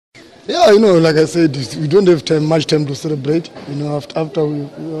Yeah, like I said, we don't have much time to celebrate. After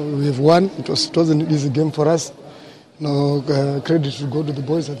we have won, it wasn't an easy game for us. Credit should go to the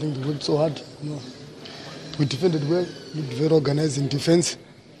boys. I think they worked so hard. We defended well, looked very organized in defense.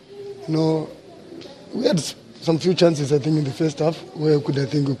 We had some few chances, I think, in the first half where we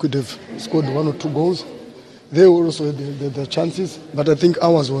could have scored 1 or 2 goals. They also had the chances, but I think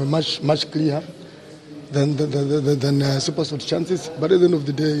ours were much clearer than SuperSport chances. But at the end of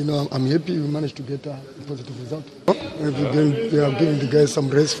the day, I'm happy we managed to get a positive result. We are giving the guys some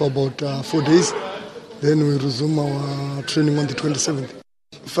rest for about 4 days. Then we resume our training on the 27th.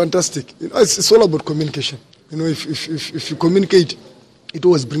 Fantastic. It's all about communication. If you communicate, it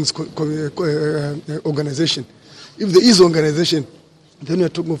always brings organization. If there is organization, then we are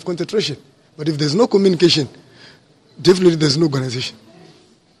talking of concentration. But if there's no communication, definitely there's no organization.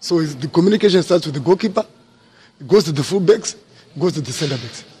 So the communication starts with the goalkeeper, it goes to the fullbacks, it goes to the centre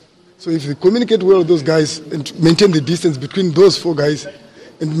backs. So if they communicate well with those guys and maintain the distance between those 4 guys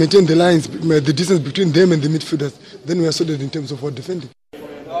and maintain the lines, the distance between them and the midfielders, then we are sorted in terms of our defending.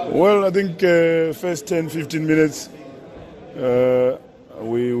 Well, I think first 10-15 minutes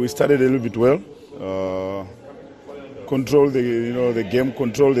we started a little bit well. Control the game,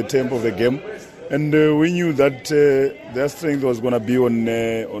 control the tempo of the game, and we knew that their strength was going to be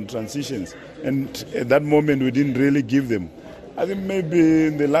on transitions. And at that moment, we didn't really give them. I think maybe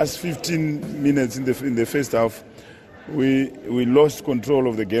in the last 15 minutes in the first half, we lost control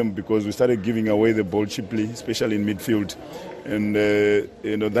of the game because we started giving away the ball cheaply, especially in midfield, and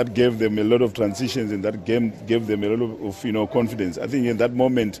that gave them a lot of transitions, and that game gave them a lot of confidence. I think in that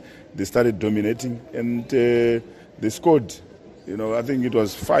moment they started dominating, and they scored. I think it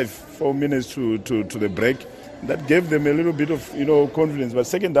was 4 minutes to the break. That gave them a little bit of confidence. But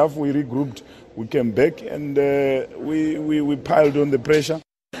second half we regrouped, we came back, and we piled on the pressure.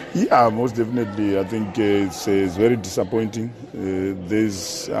 Yeah, most definitely. I think it's very disappointing.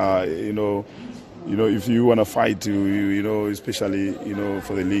 There's if you want to fight, especially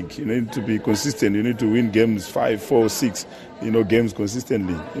for the league, you need to be consistent. You need to win games 5, 4, 6, games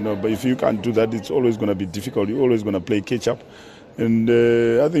consistently. But if you can't do that, it's always going to be difficult. You're always going to play catch up. And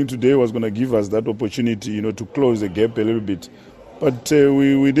I think today was going to give us that opportunity, to close the gap a little bit. But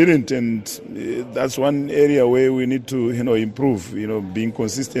we didn't, and that's one area where we need to, improve. Being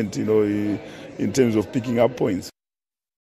consistent, in terms of picking up points.